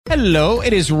Hello,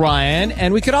 it is Ryan,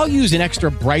 and we could all use an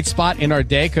extra bright spot in our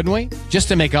day, couldn't we? Just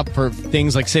to make up for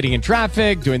things like sitting in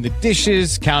traffic, doing the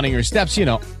dishes, counting your steps,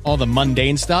 all the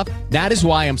mundane stuff. That is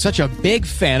why I'm such a big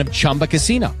fan of Chumba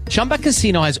Casino. Chumba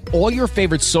Casino has all your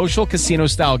favorite social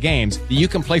casino-style games that you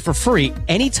can play for free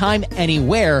anytime,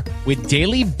 anywhere with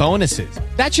daily bonuses.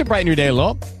 That should brighten your day a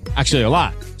little. Actually, a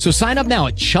lot. So sign up now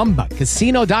at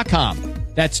ChumbaCasino.com.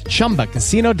 That's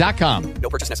ChumbaCasino.com. No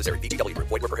purchase necessary. VGW Group.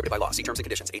 Void where prohibited by law. See terms and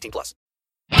conditions. 18+.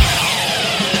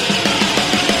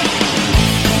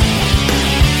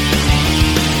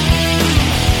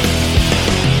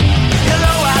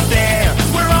 Hello out there.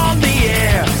 We're on the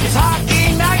air. It's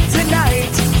hockey night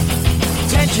tonight.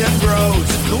 Tension grows.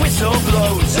 The whistle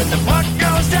blows and the puck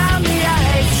goes down the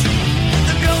ice.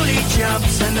 The goalie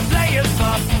jumps and the players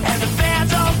bump and the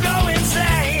fans all go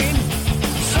insane.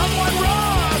 Someone roars.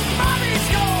 Bobby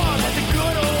scores at the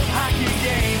good old hockey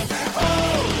game.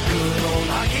 Oh, the good old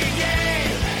hockey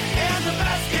game is the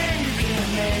best game you can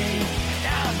name.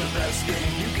 Now the best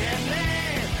game you can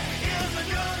name is the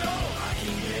good old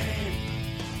hockey game.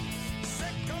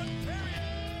 Second period.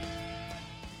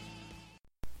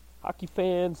 Hockey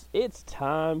fans, it's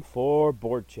time for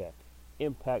BoardCheck,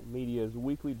 Impact Media's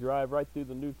weekly drive right through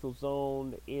the neutral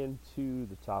zone into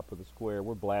the top of the square.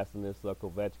 We're blasting this up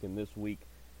Ovechkin this week.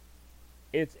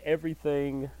 It's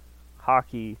everything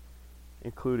hockey,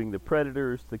 including the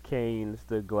Predators, the Canes,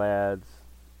 the Glads,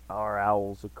 our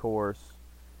Owls, of course,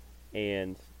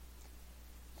 and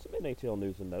some NHL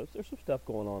news and notes. There's some stuff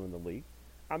going on in the league.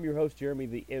 I'm your host, Jeremy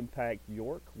the Impact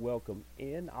York. Welcome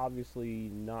in. Obviously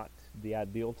not the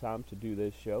ideal time to do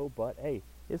this show, but hey,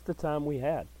 it's the time we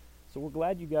had. So we're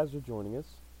glad you guys are joining us.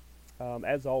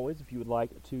 As always, if you would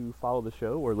like to follow the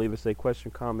show or leave us a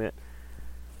question, comment,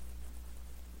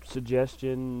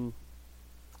 suggestion,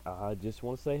 I just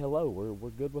want to say hello. We're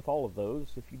good with all of those.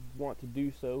 If you want to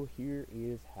do so, here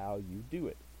is how you do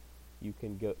it. You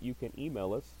can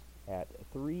email us at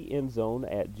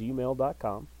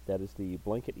 3endzone@gmail.com. That is the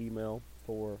blanket email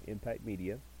for Impact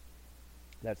Media.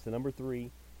 That's the number 3,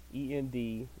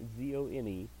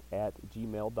 ENDZONE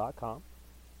 @gmail.com.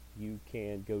 You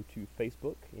can go to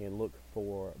Facebook and look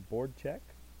for BoardCheck,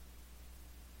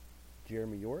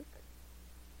 Jeremy York,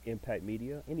 Impact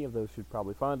Media. Any of those should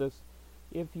probably find us.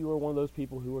 If you are one of those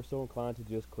people who are so inclined to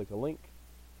just click a link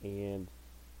and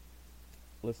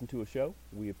listen to a show,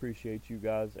 we appreciate you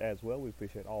guys as well. We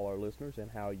appreciate all our listeners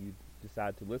and how you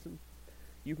decide to listen.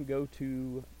 You can go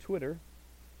to Twitter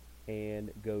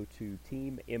and go to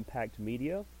Team Impact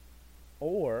Media,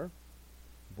 or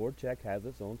BoardCheck has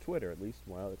its own Twitter, at least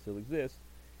while it still exists,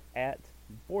 at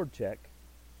BoardCheck.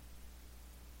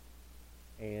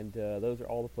 And those are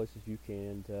all the places you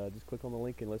can just click on the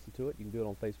link and listen to it. You can do it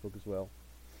on Facebook as well.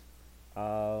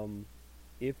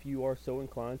 If you are so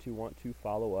inclined to want to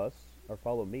follow us or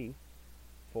follow me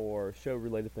for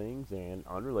show-related things and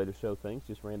unrelated show things,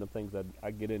 just random things that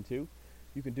I get into,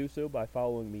 you can do so by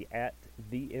following me at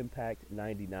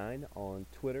TheImpact99 on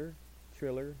Twitter,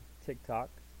 Triller, TikTok,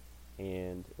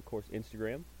 and of course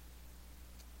Instagram.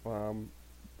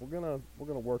 We're gonna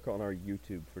work on our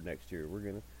YouTube for next year.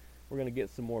 We're gonna get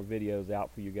some more videos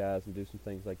out for you guys and do some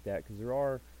things like that, because there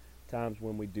are times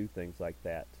when we do things like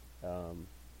that.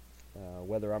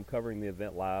 Whether I'm covering the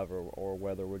event live or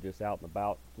whether we're just out and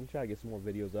about, we try to get some more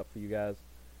videos up for you guys.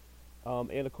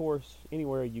 And of course,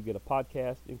 anywhere you get a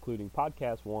podcast, including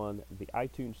Podcast One, the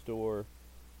iTunes Store,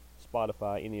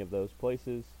 Spotify, any of those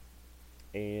places.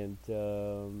 And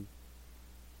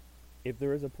if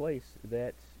there is a place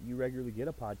that you regularly get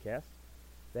a podcast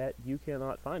that you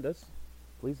cannot find us,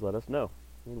 please let us know,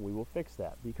 and we will fix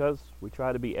that, because we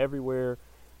try to be everywhere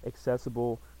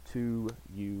accessible to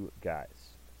you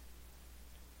guys.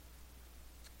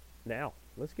 Now,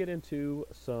 let's get into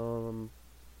some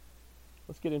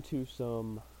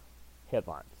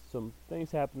headlines, some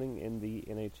things happening in the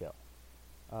NHL.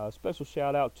 Special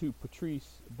shout out to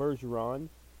Patrice Bergeron,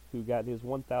 who got his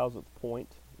 1,000th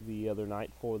point the other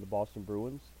night for the Boston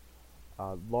Bruins.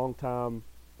 Longtime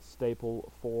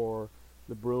staple for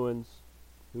the Bruins,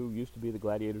 who used to be the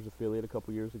Gladiators affiliate a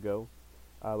couple years ago.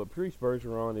 But Patrice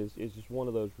Bergeron is just one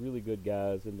of those really good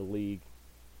guys in the league.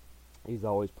 He's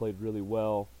always played really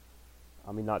well.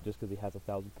 I mean, not just because he has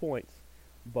 1,000 points,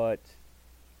 but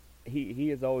he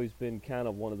has always been kind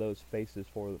of one of those faces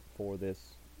for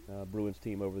this Bruins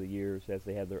team over the years, as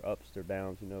they had their ups, their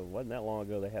downs. You know, it wasn't that long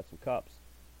ago they had some cups.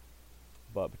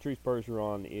 But Patrice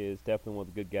Bergeron is definitely one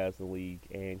of the good guys in the league,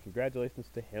 and congratulations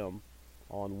to him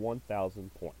on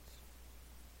 1,000 points.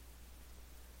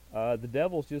 The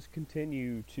Devils just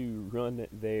continue to run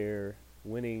their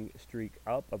winning streak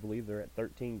up. I believe they're at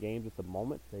 13 games at the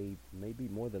moment. They may be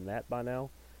more than that by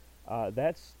now.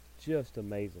 That's just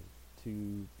amazing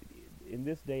to, in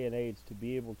this day and age, to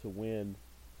be able to win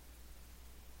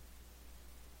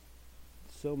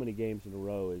so many games in a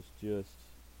row is just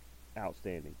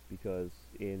outstanding, because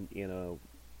in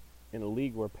a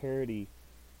league where parity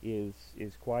is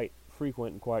quite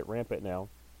frequent and quite rampant now,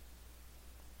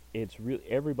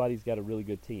 everybody's got a really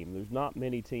good team. There's not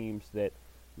many teams that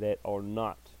are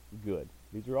not good.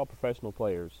 These are all professional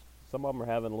players. Some of them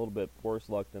are having a little bit worse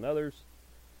luck than others,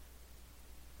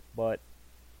 but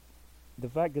the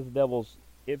fact that the Devils,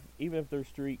 even if their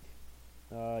streak,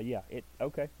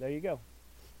 okay, there you go.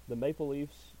 The Maple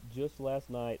Leafs just last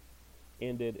night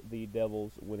ended the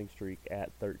Devils' winning streak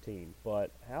at 13.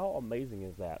 But how amazing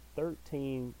is that?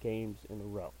 13 games in a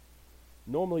row.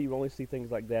 Normally, you only see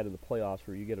things like that in the playoffs,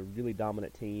 where you get a really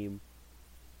dominant team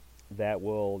that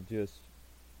will just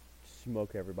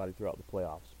smoke everybody throughout the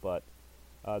playoffs. But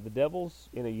the Devils,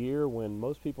 in a year when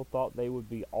most people thought they would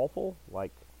be awful,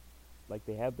 like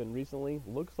they have been recently,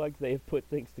 looks like they have put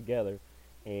things together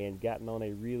and gotten on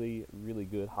a really, really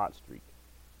good hot streak.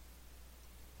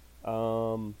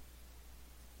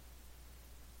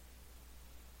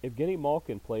 Evgeny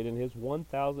Malkin played in his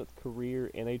 1,000th career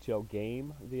NHL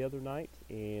game the other night,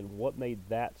 and what made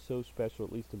that so special,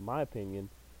 at least in my opinion,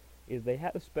 is they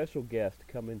had a special guest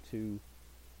come into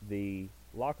the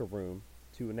locker room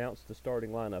to announce the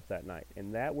starting lineup that night,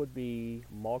 and that would be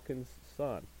Malkin's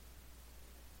son,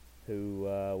 who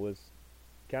was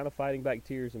kind of fighting back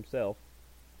tears himself.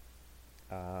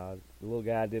 The little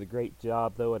guy did a great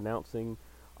job, though, announcing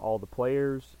all the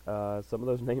players. Some of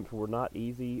those names were not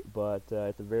easy, but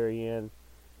at the very end,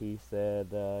 he said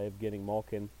Evgeny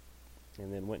Malkin,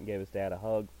 and then went and gave his dad a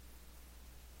hug.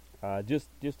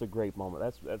 Just a great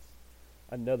moment. That's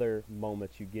another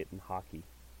moment you get in hockey.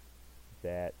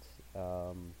 That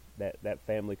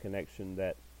family connection,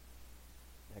 that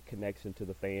connection to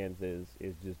the fans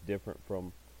is just different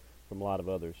from a lot of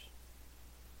others,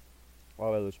 a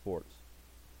lot of other sports.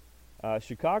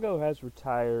 Chicago has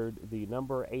retired the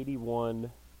number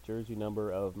 81 jersey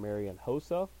number of Marian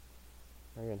Hossa.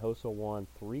 Marian Hossa won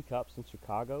 3 cups in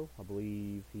Chicago.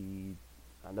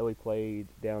 I know he played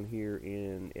down here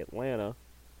in Atlanta.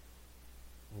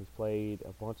 He's played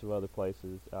a bunch of other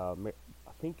places. I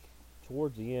think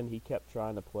towards the end he kept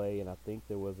trying to play, and I think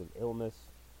there was an illness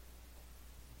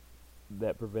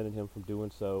that prevented him from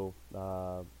doing so.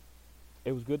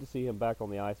 It was good to see him back on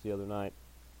the ice the other night.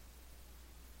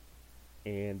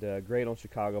 And great on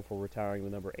Chicago for retiring the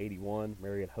number 81.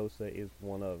 Marian Hossa is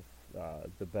one of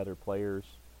the better players,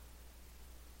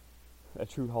 a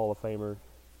true Hall of Famer,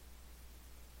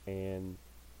 and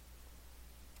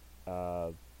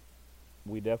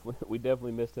we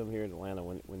definitely missed him here in Atlanta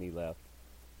when he left.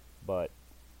 But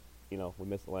we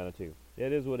missed Atlanta too.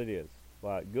 It is what it is.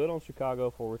 But good on Chicago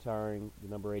for retiring the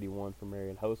number 81 for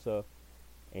Marian Hossa,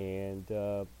 and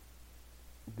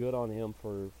good on him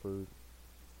for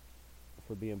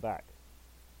being back.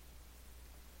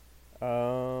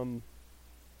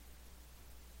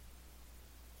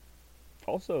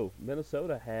 Also,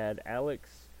 Minnesota had Alex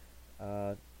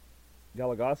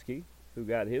Goligoski, who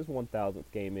got his 1,000th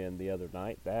game in the other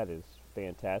night. That is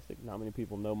fantastic. Not many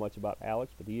people know much about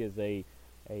Alex, but he is a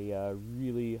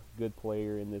really good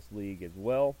player in this league as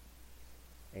well.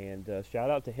 And shout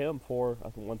out to him for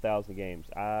 1,000 games.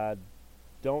 I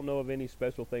don't know of any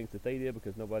special things that they did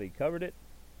because nobody covered it,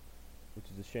 which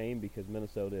is a shame, because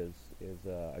Minnesota is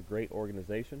a great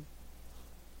organization.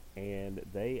 And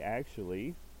they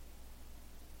actually,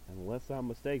 unless I'm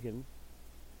mistaken,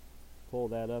 pull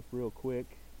that up real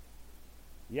quick.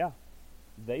 Yeah,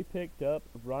 they picked up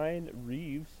Ryan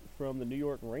Reeves from the New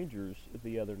York Rangers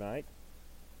the other night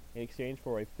in exchange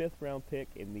for a 5th-round pick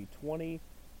in the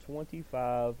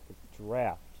 2025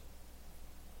 draft.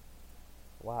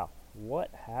 Wow, what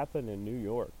happened in New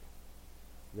York?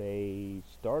 They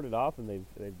started off and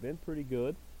they've been pretty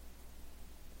good.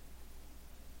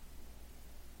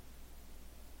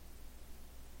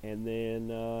 And then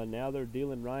now they're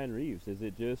dealing Ryan Reeves. Is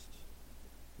it just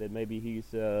that maybe he's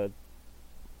kind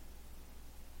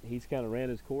of ran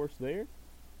his course there?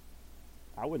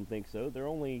 I wouldn't think so.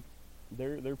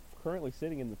 They're currently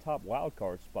sitting in the top wild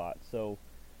card spot. So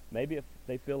maybe if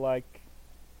they feel like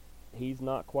he's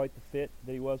not quite the fit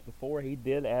that he was before, he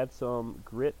did add some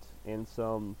grit and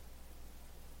some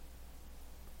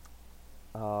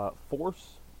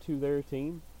force to their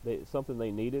team. Something they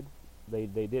needed. They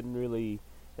didn't really.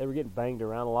 They were getting banged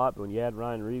around a lot, but when you add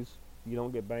Ryan Reeves, you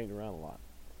don't get banged around a lot.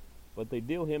 But they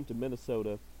deal him to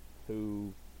Minnesota,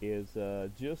 who is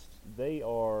they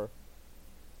are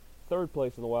 3rd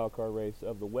place in the wild card race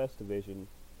of the West Division,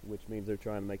 which means they're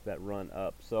trying to make that run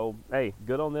up. So, hey,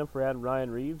 good on them for adding Ryan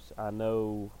Reeves. I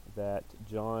know that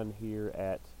John here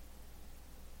at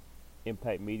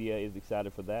Impact Media is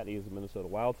excited for that. He is a Minnesota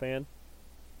Wild fan.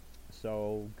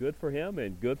 So, good for him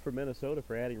and good for Minnesota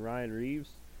for adding Ryan Reeves.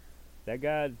 That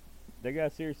guy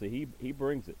seriously, he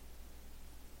brings it.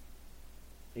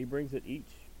 He brings it each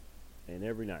and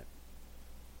every night.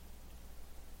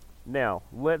 Now,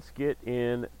 let's get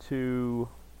into...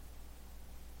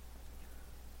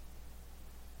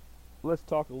 Let's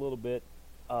talk a little bit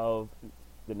of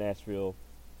the Nashville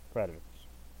Predators.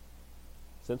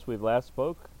 Since we've last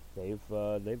spoke,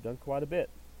 they've done quite a bit.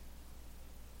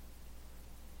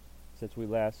 Since we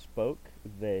last spoke,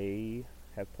 they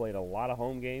have played a lot of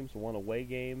home games, one away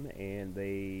game, and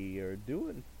they are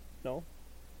doing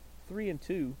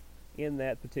 3-2 in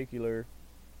that particular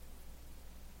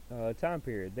time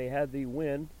period. They had the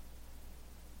win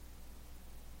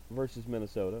versus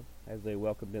Minnesota as they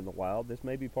welcomed in the Wild. This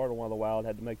may be part of why the Wild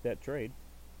had to make that trade.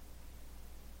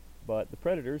 But the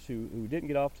Predators, who didn't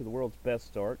get off to the world's best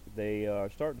start, they are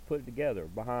starting to put it together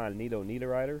behind Nito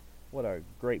Niederreiter. What a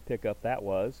great pickup that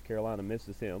was. Carolina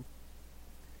misses him.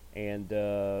 And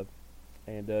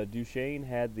Duchesne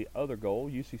had the other goal.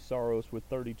 UC Saros with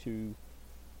 32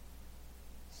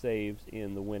 saves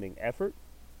in the winning effort.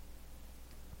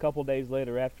 A couple days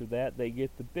later after that, they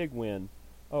get the big win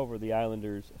over the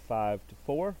Islanders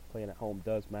 5-4. Playing at home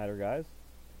does matter, guys.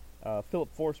 Philip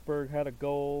Forsberg had a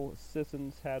goal.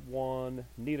 Sissons had one.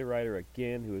 Niederreiter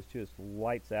again, who was just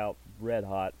lights out, red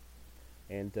hot.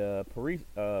 And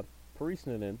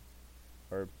Parissinen,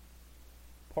 or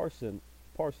Parsonen.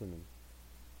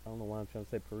 I don't know why I'm trying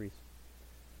to say Paris.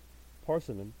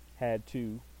 Parsonen had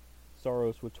 2.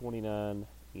 Saros with 29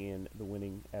 in the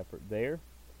winning effort there.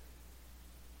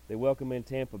 They welcome in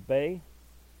Tampa Bay.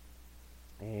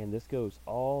 And this goes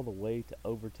all the way to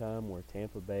overtime, where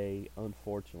Tampa Bay,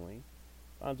 unfortunately,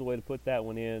 finds a way to put that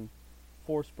one in.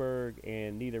 Forsberg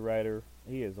and Niederreiter,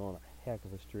 he is on a heck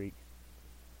of a streak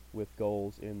with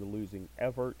goals in the losing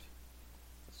effort.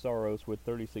 Saros with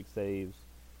 36 saves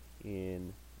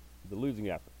in the losing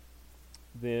effort.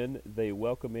 Then they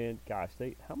welcome in,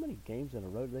 how many games in a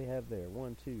row do they have there?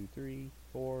 1, 2, 3,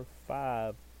 4,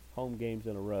 5 home games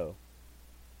in a row.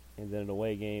 And then an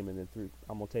away game, and then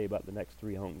I'm going to tell you about the next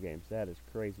 3 home games. That is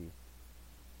crazy.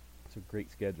 It's a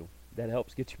great schedule. That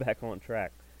helps get you back on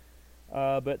track.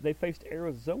 But they faced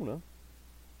Arizona,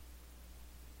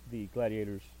 the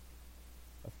Gladiators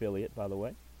affiliate, by the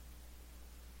way.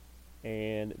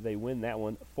 And they win that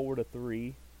one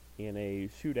 4-3 in a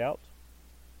shootout.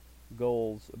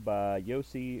 Goals by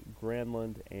Yossi,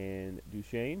 Granlund, and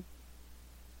Duchesne.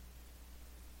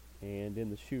 And in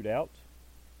the shootout,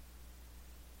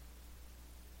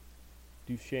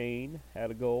 Duchesne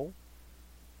had a goal.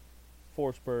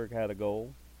 Forsberg had a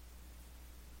goal.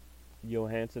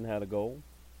 Johansson had a goal.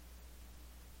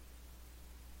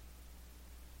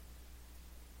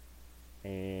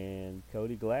 And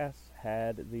Cody Glass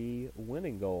had the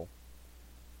winning goal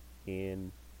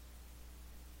in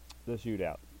the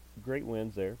shootout. Great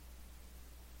wins there.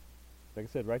 Like I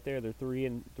said, right there, they're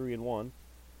 3-1.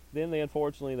 Then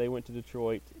they went to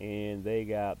Detroit and they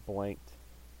got blanked.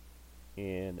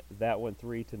 And that went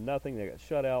 3-0. They got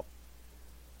shut out.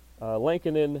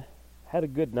 Lankinen had a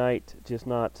good night, just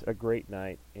not a great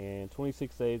night. And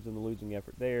 26 saves in the losing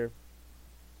effort there.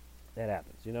 That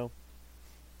happens,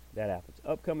 That happens.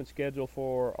 Upcoming schedule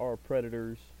for our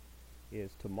Predators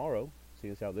is tomorrow.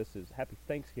 Seeing as how this is Happy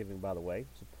Thanksgiving, by the way.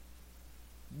 So,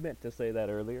 meant to say that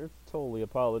earlier. Totally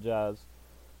apologize.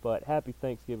 But Happy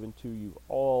Thanksgiving to you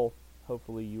all.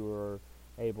 Hopefully you are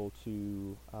able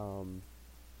to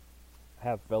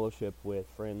have fellowship with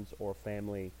friends or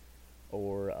family,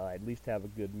 or at least have a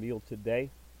good meal today.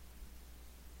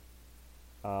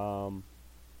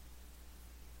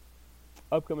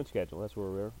 Upcoming schedule, that's where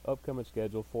we're. Upcoming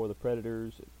schedule for the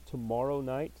Predators tomorrow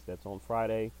night, that's on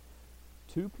Friday,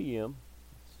 2 p.m.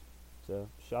 It's a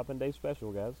shopping day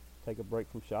special, guys. Take a break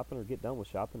from shopping or get done with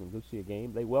shopping and go see a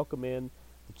game. They welcome in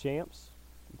the champs,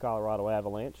 the Colorado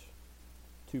Avalanche.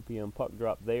 2 p.m. puck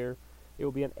drop there. It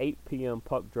will be an 8 p.m.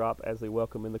 puck drop as they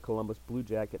welcome in the Columbus Blue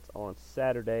Jackets on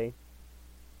Saturday.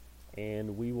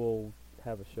 And we will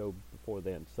have a show before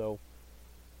then. So,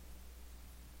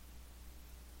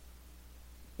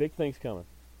 big things coming.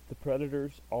 The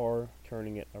Predators are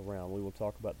turning it around. We will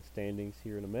talk about the standings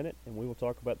here in a minute, and we will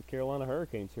talk about the Carolina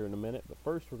Hurricanes here in a minute. But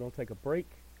first, we're going to take a break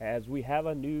as we have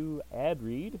a new ad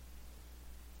read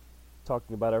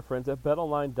talking about our friends at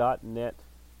betonline.net.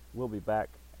 We'll be back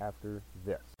after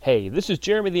this. Hey, this is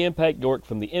Jeremy the Impact York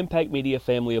from the Impact Media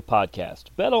family of podcasts.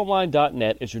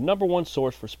 BetOnline.net is your number one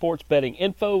source for sports betting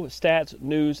info, stats,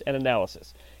 news, and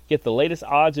analysis. Get the latest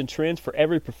odds and trends for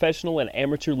every professional and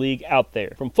amateur league out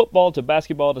there. From football to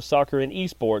basketball to soccer and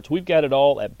esports, we've got it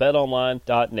all at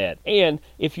betonline.net. And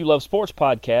if you love sports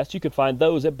podcasts, you can find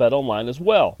those at BetOnline as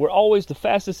well. We're always the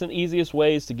fastest and easiest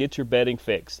ways to get your betting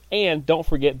fix. And don't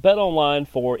forget BetOnline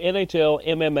for NHL,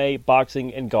 MMA,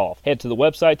 boxing, and golf. Head to the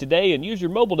website today and use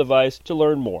your mobile device to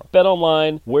learn more.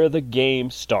 BetOnline, where the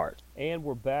game starts. And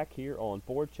we're back here on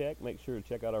BoardCheck. Make sure to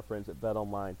check out our friends at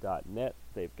betonline.net.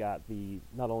 They've got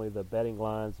not only the betting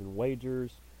lines and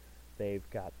wagers, they've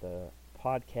got the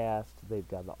podcast, they've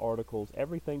got the articles,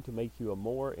 everything to make you a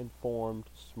more informed,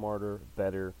 smarter,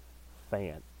 better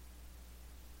fan.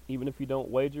 Even if you don't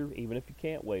wager, even if you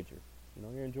can't wager. You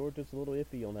know, here in Georgia, it's a little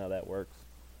iffy on how that works.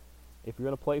 If you're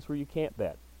in a place where you can't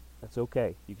bet, that's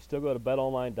okay. You can still go to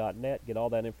betonline.net, get all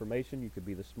that information. You could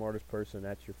be the smartest person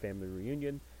at your family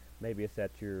reunion. Maybe it's at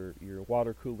your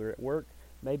water cooler at work.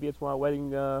 Maybe it's while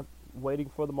waiting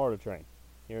for the MARTA train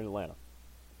here in Atlanta.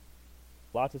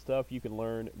 Lots of stuff you can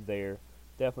learn there.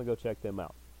 Definitely go check them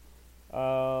out.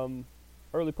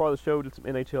 Early part of the show did some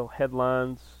NHL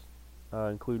headlines,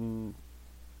 including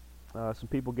some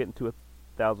people getting to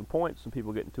 1,000 points, some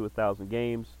people getting to 1,000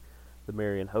 games. The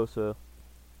Marian Hossa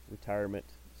retirement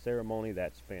ceremony,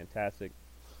 that's fantastic.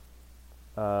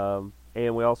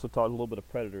 And we also talked a little bit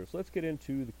of Predators. Let's get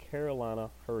into the Carolina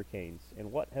Hurricanes.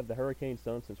 And what have the Hurricanes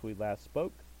done since we last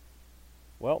spoke?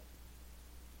 Well,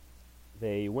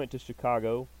 they went to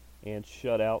Chicago and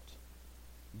shut out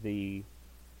the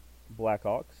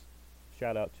Blackhawks.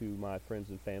 Shout out to my friends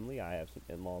and family. I have some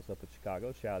in-laws up in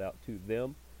Chicago. Shout out to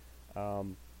them.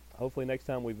 Hopefully next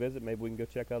time we visit, maybe we can go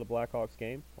check out a Blackhawks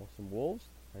game or some Wolves.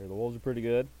 I hear the Wolves are pretty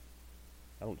good.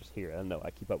 I don't just hear it. I know.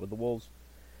 I keep up with the Wolves.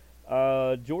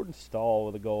 Jordan Stahl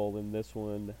with a goal in this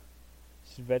one.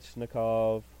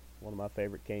 Svechnikov, one of my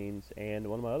favorite Canes, and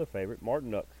one of my other favorite,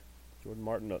 Martinook, Jordan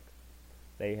Martinook.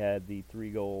 They had the 3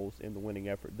 goals in the winning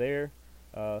effort there.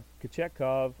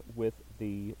 Kochetkov with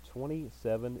the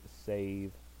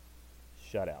 27-save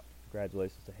shutout.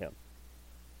 Congratulations to him.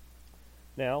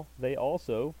 Now, they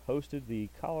also hosted the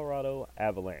Colorado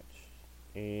Avalanche.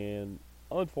 And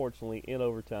unfortunately, in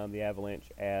overtime, the Avalanche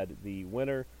add the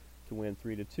winner to win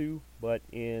 3-2, but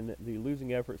in the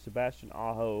losing effort, Sebastian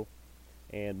Aho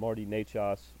and Marty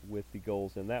Necas with the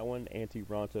goals in that one. Antti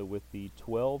Ranta with the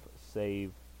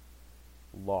 12-save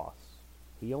loss.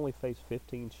 He only faced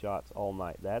 15 shots all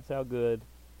night. That's how good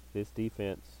this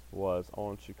defense was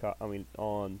on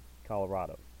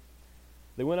Colorado.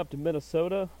 They went up to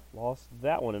Minnesota, lost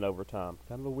that one in overtime.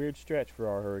 Kind of a weird stretch for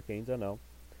our Hurricanes, I know.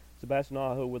 Sebastian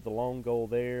Aho with the lone goal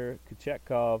there.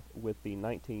 Kochetkov with the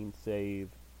 19-save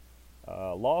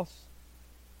loss.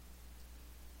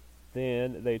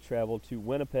 Then they traveled to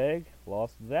Winnipeg,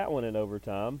 lost that one in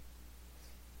overtime.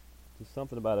 Just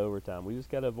something about overtime. We just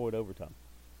got to avoid overtime.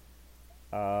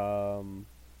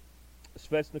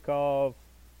 Svechnikov,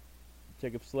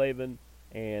 Jacob Slavin,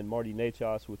 and Marty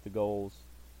Necas with the goals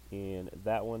in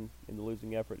that one in the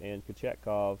losing effort, and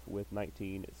Kochetkov with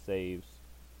 19 saves.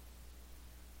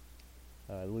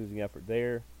 Losing effort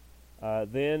there.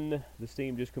 Then the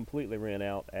steam just completely ran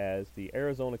out as the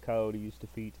Arizona Coyotes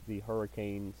defeat the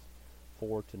Hurricanes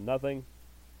 4-0.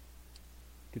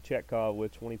 Kochetkov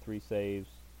with 23 saves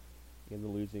in the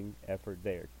losing effort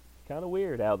there. Kind of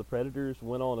weird how the Predators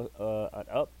went on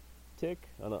an uptick,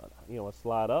 a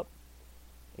slide up,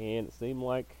 and it seemed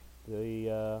like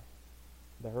the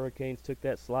Hurricanes took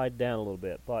that slide down a little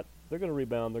bit. But they're going to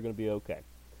rebound. They're going to be okay.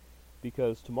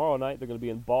 Because tomorrow night they're going to be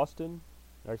in Boston.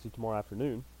 Actually, tomorrow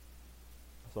afternoon.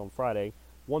 So on Friday,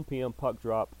 1 p.m. puck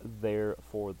drop there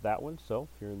for that one. So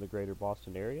if you're in the greater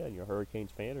Boston area and you're a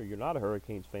Hurricanes fan, or you're not a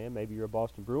Hurricanes fan, maybe you're a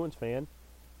Boston Bruins fan,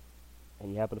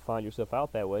 and you happen to find yourself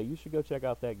out that way, you should go check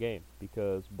out that game,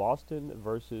 because Boston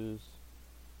versus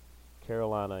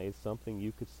Carolina is something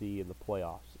you could see in the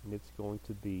playoffs, and it's going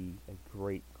to be a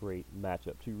great, great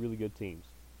matchup. 2 really good teams.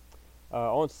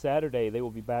 On Saturday, they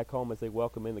will be back home as they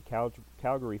welcome in the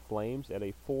Calgary Flames at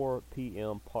a 4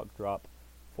 p.m. puck drop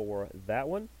for that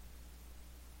one.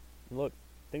 And look,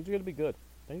 things are going to be good.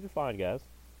 Things are fine, guys.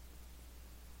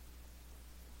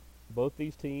 Both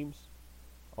these teams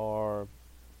are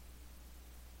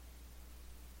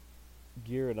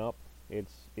gearing up.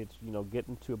 It's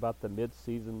getting to about the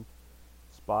mid-season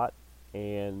spot,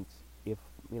 and if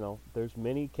there's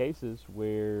many cases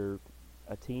where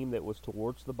a team that was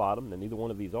towards the bottom, and neither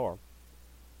one of these are,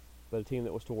 but a team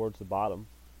that was towards the bottom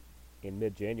in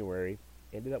mid-January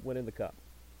ended up winning the cup.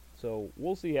 So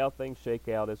we'll see how things shake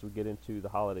out as we get into the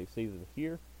holiday season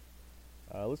here.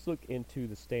 Let's look into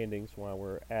the standings while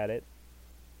we're at it.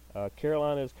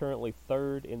 Carolina is currently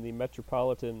third in the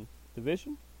Metropolitan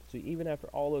Division. So even after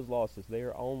all those losses, they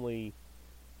are only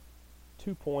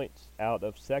 2 points out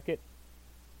of second.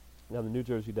 Now the New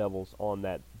Jersey Devils, on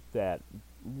that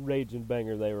raging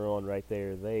banger they were on right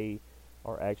there, they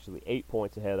are actually 8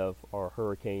 points ahead of our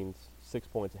Hurricanes, 6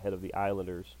 points ahead of the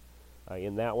Islanders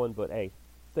in that one. But hey,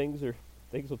 things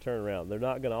will turn around. They're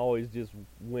not going to always just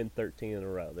win 13 in a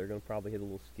row. They're going to probably hit a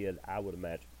little skid, I would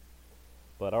imagine.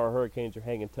 But our Hurricanes are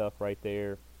hanging tough right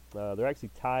there. They're actually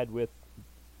tied with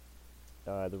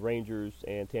the Rangers,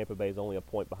 and Tampa Bay is only a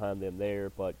point behind them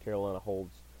there, but Carolina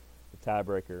holds the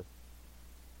tiebreaker.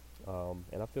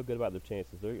 And I feel good about their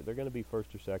chances. They're going to be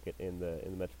first or second in the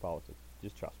Metropolitan.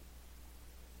 Just trust me.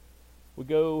 We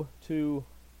go to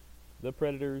the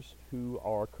Predators, who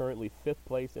are currently 5th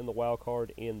place in the wild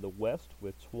card in the West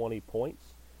with 20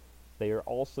 points. They are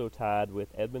also tied with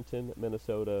Edmonton,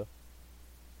 Minnesota,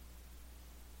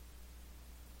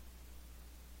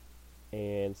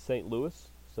 and St. Louis.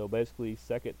 So basically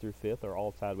 2nd through 5th are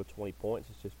all tied with 20 points.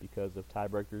 It's just because of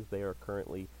tiebreakers they are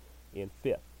currently in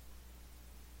 5th.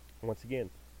 Once again,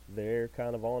 they're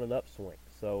kind of on an upswing.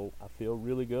 So I feel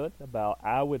really good about,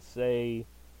 I would say,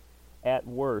 at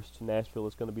worst, Nashville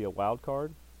is going to be a wild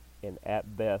card. And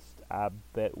at best, I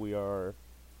bet we are,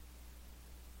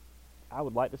 I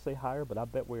would like to say higher, but I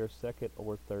bet we are 2nd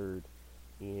or 3rd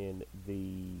in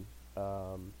the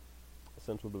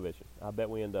Central Division. I bet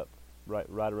we end up right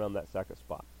around that 2nd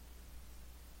spot.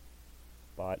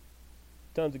 But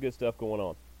tons of good stuff going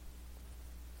on.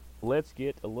 Let's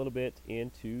get a little bit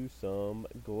into some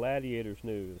Gladiators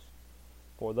news.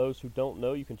 For those who don't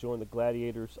know, you can join the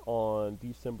Gladiators on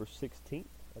December 16th.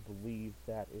 I believe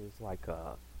that is like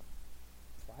a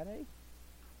Friday?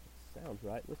 Sounds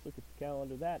right. Let's look at the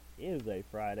calendar. That is a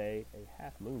Friday, a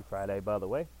half-moon Friday, by the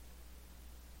way.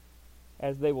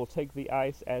 As they will take the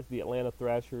ice as the Atlanta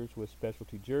Thrashers with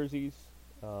specialty jerseys,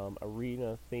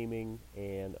 arena theming,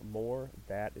 and more.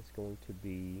 That is going to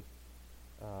be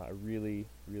a really,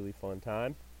 really fun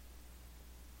time.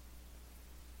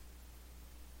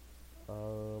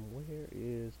 Where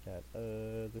is that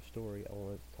other story I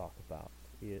wanted to talk about?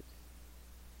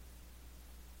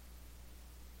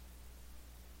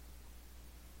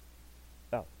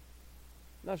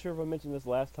 Not sure if I mentioned this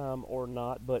last time or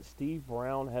not, but Steve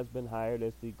Brown has been hired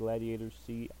as the Gladiators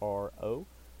CRO.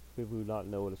 People who do not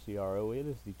know what a CRO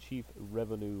is the Chief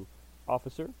Revenue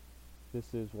Officer.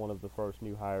 This is one of the first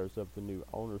new hires of the new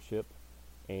ownership.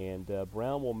 And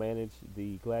Brown will manage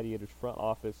the Gladiators front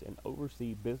office and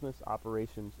oversee business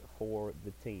operations for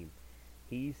the team.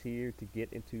 He's here to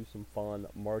get into some fun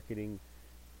marketing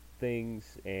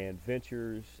things and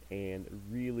ventures and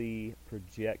really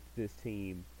project this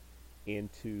team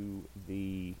into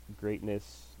the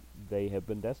greatness they have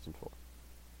been destined for.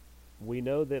 We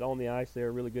know that on the ice they're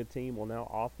a really good team. Well, now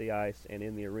off the ice and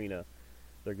in the arena,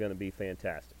 they're going to be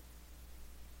fantastic.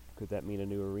 Could that mean a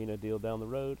new arena deal down the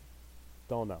road?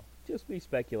 Don't know. Just be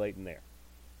speculating there.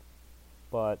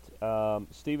 But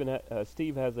Steve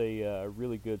has a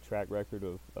really good track record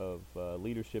of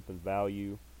leadership and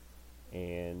value.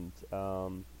 And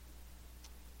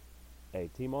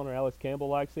team owner Alex Campbell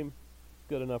likes him.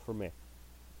 Good enough for me.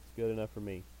 It's good enough for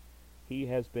me. He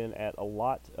has been at a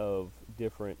lot of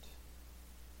different,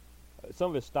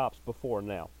 some of his stops before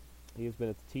now. He has been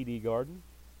at the TD Garden.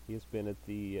 He has been at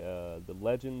the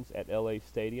Legends at LA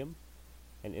Stadium,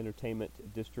 and Entertainment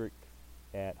District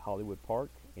at Hollywood Park,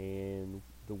 and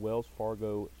the Wells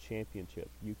Fargo Championship.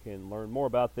 You can learn more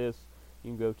about this.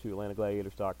 You can go to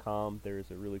AtlantaGladiators.com. There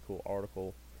is a really cool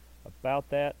article about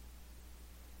that.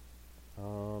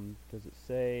 Does it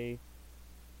say?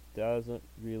 Doesn't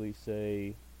really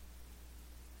say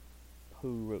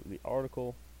who wrote the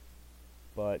article,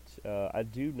 but I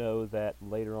do know that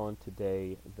later on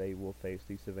today they will face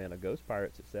the Savannah Ghost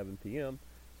Pirates at 7 p.m.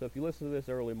 So if you listen to this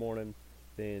early morning,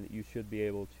 then you should be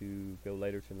able to go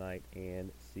later tonight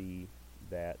and see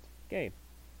that game.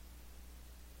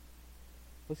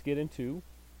 Let's get into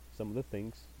some of the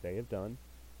things they have done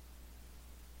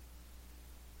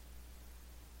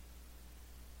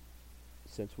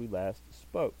since we last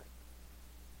spoke.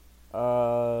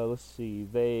 Let's see.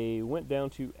 They went down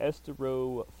to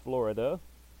Estero, Florida,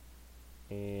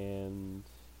 and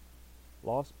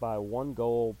lost by 1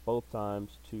 goal both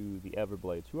times to the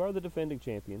Everblades, who are the defending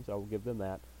champions. I will give them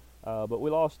that. But we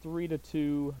lost 3-2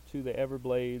 to the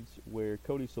Everblades, where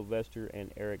Cody Sylvester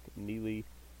and Eric Neely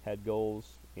had goals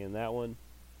in that one.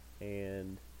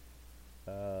 And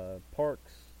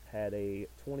Parks had a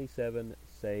 27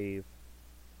 save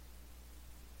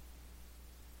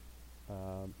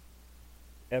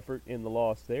effort in the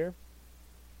loss there.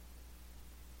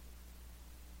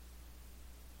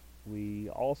 We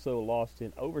also lost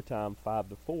in overtime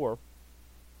 5-4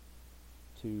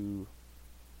 to,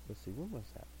 let's see, when was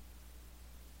that?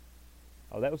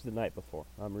 Oh, that was the night before.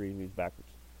 I'm reading these backwards.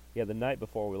 Yeah, the night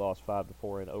before we lost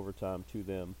 5-4 in overtime to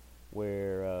them,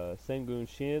 where Sengun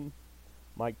Shin,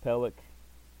 Mike Pellick,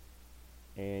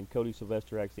 and Cody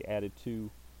Sylvester actually added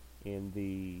 2 in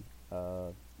the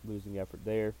losing effort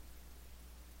there.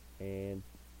 And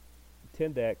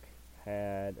Tendek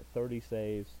had 30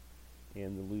 saves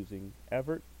in the losing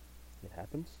effort. It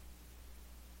happens.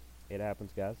 It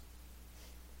happens, guys.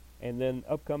 And then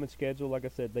upcoming schedule, like I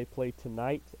said, they play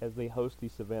tonight as they host the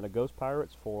Savannah Ghost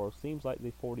Pirates for seems like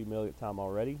the 40 millionth time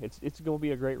already. It's going to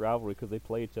be a great rivalry because they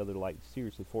play each other like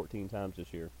seriously 14 times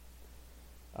this year.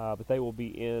 But they will be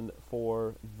in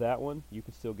for that one. You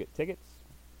can still get tickets.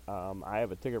 I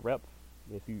have a ticket rep.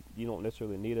 If you don't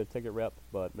necessarily need a ticket rep,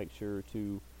 but make sure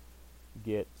to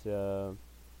get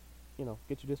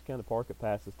get your discounted parking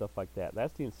pass and stuff like that.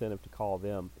 That's the incentive to call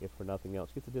them, if for nothing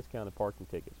else. Get the discounted parking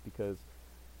tickets because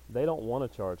they don't want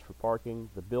to charge for parking.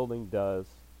 The building does,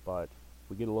 but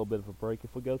we get a little bit of a break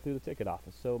if we go through the ticket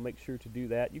office. So make sure to do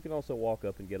that. You can also walk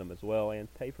up and get them as well and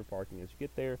pay for parking as you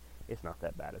get there. It's not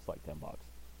that bad. It's like $10.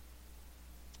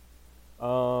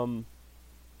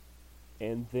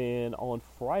 And then on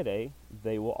Friday,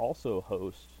 they will also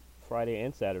host, Friday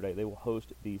and Saturday, they will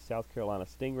host the South Carolina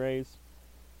Stingrays.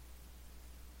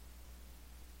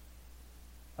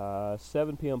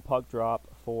 7 p.m. puck drop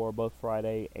for both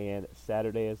Friday and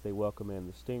Saturday as they welcome in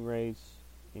the Stingrays.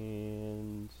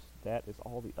 And that is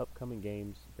all the upcoming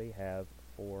games they have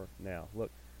for now.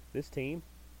 Look, this team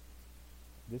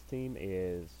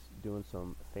is doing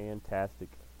some fantastic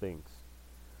things.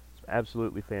 Some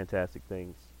absolutely fantastic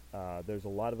things. There's a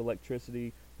lot of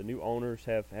electricity. The new owners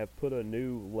have put a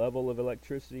new level of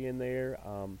electricity in there.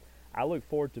 I look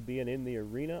forward to being in the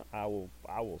arena. I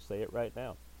will say it right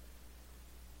now.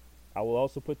 I will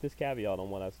also put this caveat on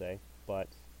what I say, but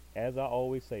as I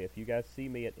always say, if you guys see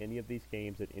me at any of these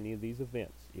games, at any of these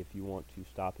events, if you want to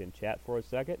stop and chat for a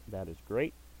second, that is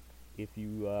great. If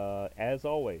you, as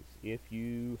always, if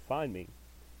you find me,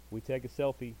 we take a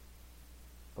selfie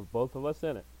of both of us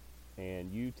in it,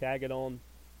 and you tag it on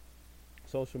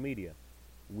social media,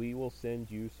 we will send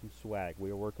you some swag.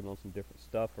 We are working on some different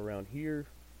stuff around here.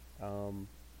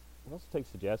 We'll also take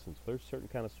suggestions. If there's certain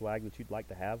kind of swag that you'd like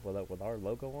to have with our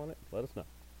logo on it, let us know,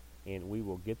 and we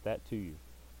will get that to you.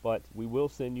 But we will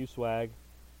send you swag.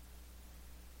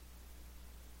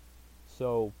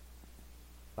 So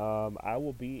I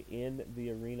will be in the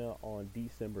arena on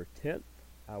December 10th.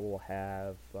 I will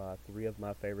have 3 of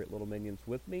my favorite little minions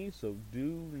with me, so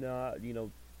do not,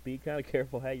 be kind of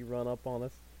careful how you run up on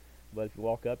us. But if you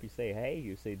walk up, you say, hey,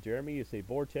 you say Jeremy, you say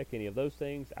BoardCheck, any of those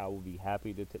things, I will be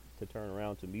happy to turn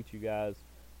around to meet you guys.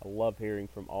 I love hearing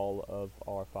from all of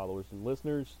our followers and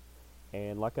listeners.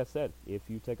 And like I said, if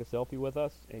you take a selfie with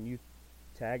us and you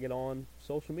tag it on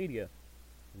social media,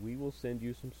 we will send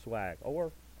you some swag.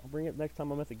 Or I'll bring it next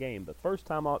time I'm at the game. But first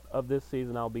time of this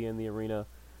season I'll be in the arena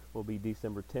will be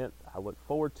December 10th. I look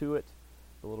forward to it.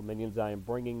 The little minions I am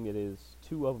bringing, it is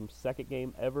 2 of them second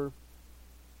game ever,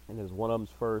 and it is 1 of them's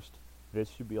first. This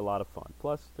should be a lot of fun.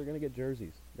 Plus, they're going to get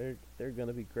jerseys. They're going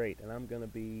to be great, and I'm going to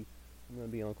be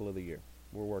Uncle of the Year.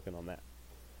 We're working on that.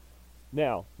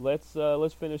 Now, let's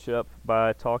finish up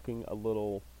by talking a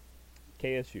little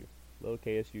KSU. Little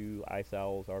KSU Ice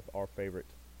Owls, our favorite,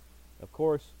 of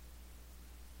course.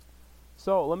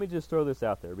 So let me just throw this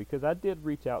out there because I did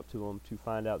reach out to them to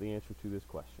find out the answer to this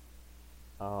question.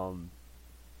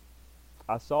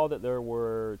 I saw that there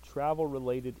were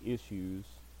travel-related issues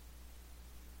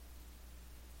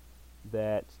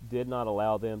that did not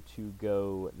allow them to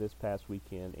go this past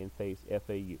weekend and face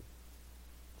FAU.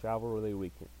 Travel-related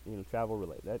weekend,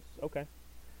 travel-related. That's okay.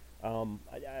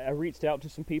 I reached out to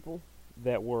some people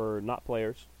that were not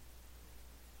players,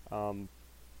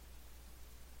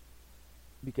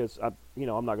 because I'm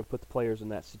not going to put the players in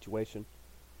that situation.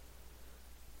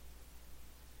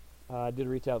 I did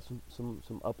reach out to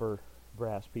some upper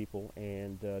brass people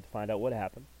and to find out what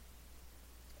happened.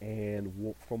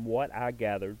 And from what I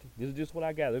gathered, this is just what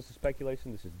I gathered. This is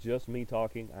speculation. This is just me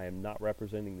talking. I am not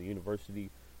representing the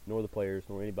university, nor the players,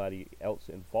 nor anybody else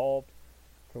involved.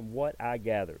 From what I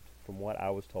gathered, from what I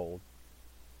was told,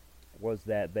 was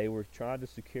that they were trying to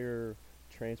secure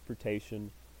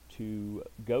transportation to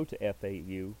go to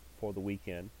FAU for the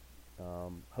weekend.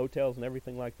 Hotels and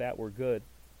everything like that were good,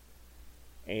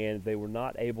 and they were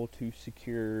not able to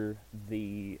secure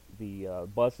the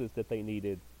buses that they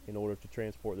needed in order to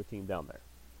transport the team down there.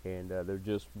 And there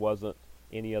just wasn't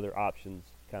any other options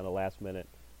kind of last minute.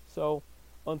 So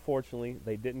unfortunately,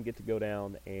 they didn't get to go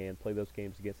down and play those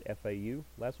games against FAU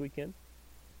last weekend,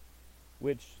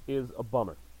 which is a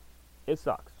bummer. It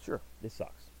sucks. Sure, it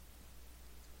sucks.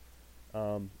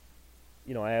 I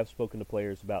have spoken to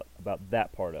players about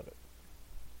that part of it.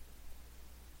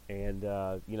 And,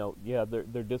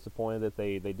 they're disappointed that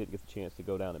they didn't get the chance to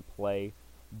go down and play.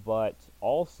 But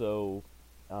also,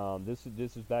 this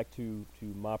is back to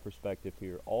my perspective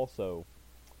here. Also,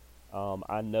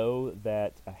 I know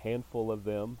that a handful of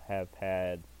them have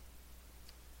had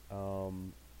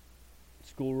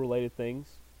school-related things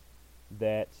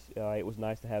that it was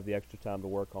nice to have the extra time to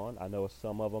work on. I know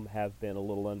some of them have been a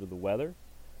little under the weather.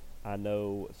 I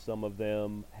know some of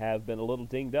them have been a little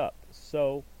dinged up.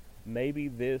 So maybe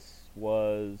this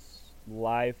was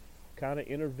life kind of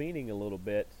intervening a little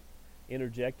bit,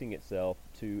 interjecting itself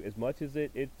to, as much as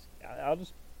I'll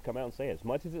just come out and say it, as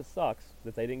much as it sucks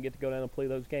that they didn't get to go down and play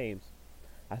those games,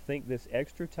 I think this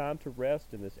extra time to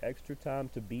rest and this extra time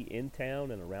to be in town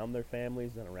and around their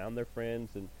families and around their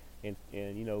friends and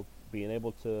being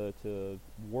able to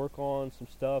work on some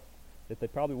stuff that they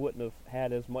probably wouldn't have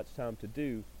had as much time to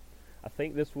do. I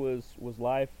think this was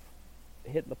life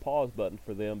hitting the pause button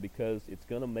for them, because it's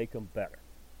going to make them better,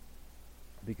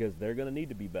 because they're going to need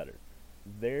to be better.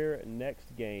 Their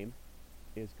next game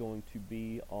is going to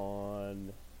be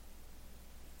on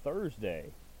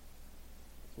Thursday.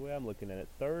 That's the way I'm looking at it.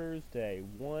 Thursday,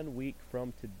 1 week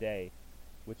from today,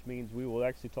 which means we will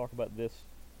actually talk about this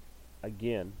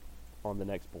again on the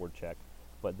next board check.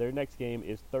 But their next game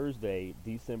is Thursday,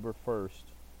 December 1st,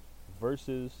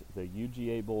 versus the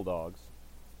UGA Bulldogs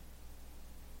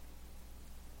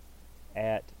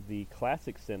at the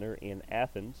Classic Center in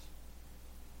Athens.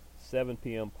 7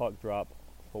 p.m. puck drop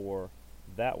for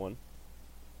that one.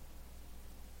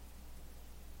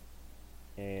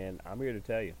 And I'm here to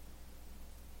tell you,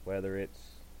 whether it's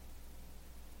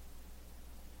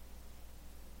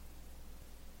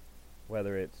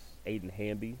Aiden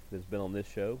Hamby that's been on this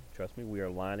show, trust me, we are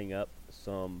lining up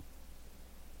some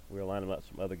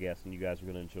other guests, and you guys are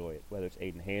going to enjoy it. Whether it's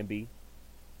Aiden Hamby,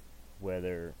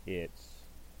 whether it's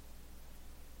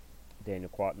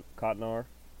Daniel Cotnoir,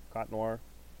 I'm going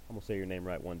to say your name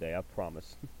right one day, I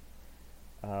promise.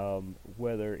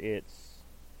 Whether it's,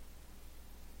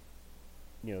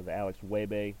 the Alex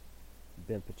Webe,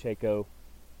 Ben Pacheco,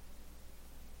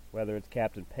 whether it's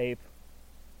Captain Pape,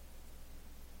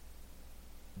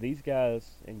 these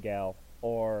guys and gal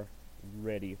are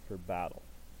ready for battle.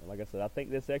 And like I said, I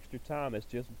think this extra time is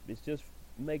just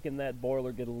making that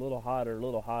boiler get a little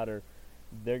hotter.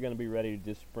 They're going to be ready to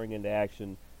just spring into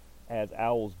action. As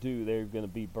owls do, they're going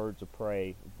to be birds of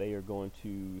prey. They are going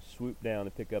to swoop down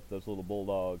and pick up those little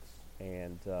bulldogs,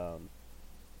 and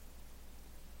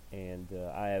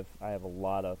I have a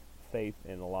lot of faith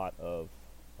and a lot of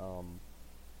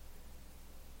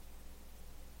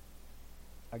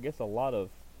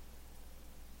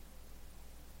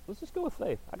let's just go with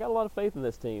faith. I got a lot of faith in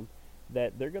this team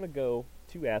that they're going to go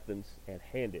to Athens and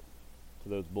hand it to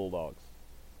those Bulldogs.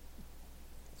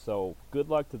 So good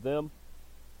luck to them.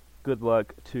 Good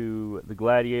luck to the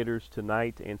Gladiators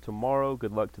tonight and tomorrow.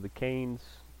 Good luck to the Canes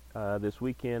this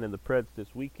weekend and the Preds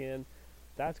this weekend.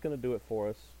 That's going to do it for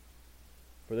us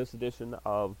for this edition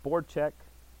of BoardCheck.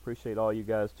 Appreciate all you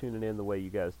guys tuning in the way you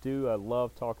guys do. I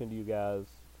love talking to you guys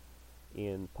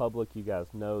in public. You guys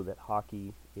know that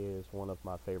hockey is one of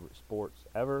my favorite sports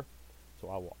ever, so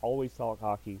I will always talk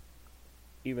hockey,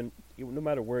 even no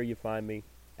matter where you find me,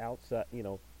 outside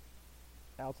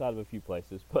of a few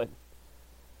places. But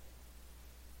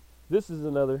this is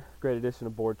another great edition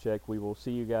of BoardCheck. We will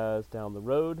see you guys down the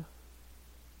road.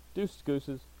 Deuces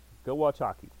gooses, go watch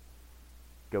hockey.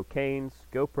 Go Canes,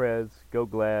 go Preds, go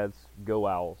Glads, go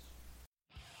Owls.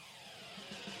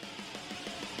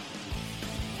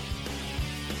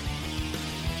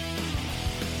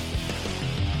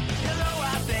 Hello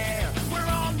out there, we're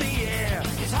on the air.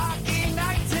 It's hockey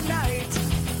night tonight.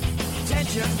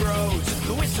 Tension grows,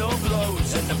 the whistle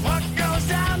blows, and the puck goes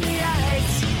down the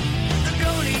ice. The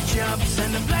goalie jumps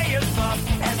and the players pump,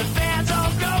 and the fans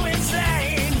all go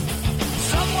insane.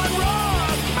 Someone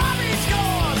roars, Bobby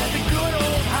scores at the good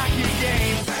old hockey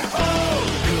game. Oh,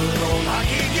 the good old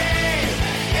hockey game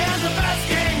is the best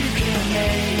game you can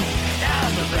name.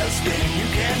 And the best game you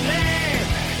can name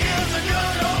is the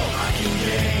good old hockey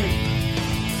game.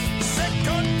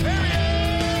 Second period.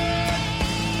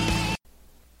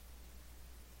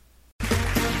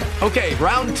 Okay,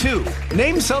 round two.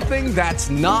 Name something that's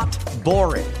not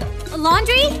boring. A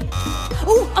laundry?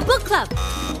 Ooh, a book club.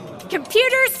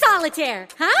 Computer solitaire,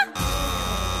 huh?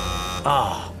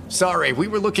 Ah, sorry, we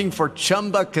were looking for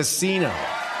Chumba Casino.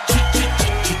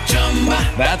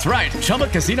 That's right.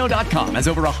 ChumbaCasino.com has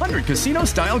over 100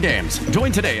 casino-style games.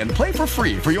 Join today and play for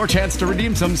free for your chance to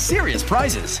redeem some serious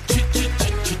prizes.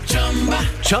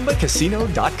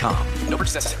 ChumbaCasino.com. No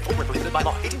purchase necessary. Void where prohibited by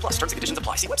law. 18 plus terms and conditions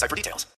apply. See website for details.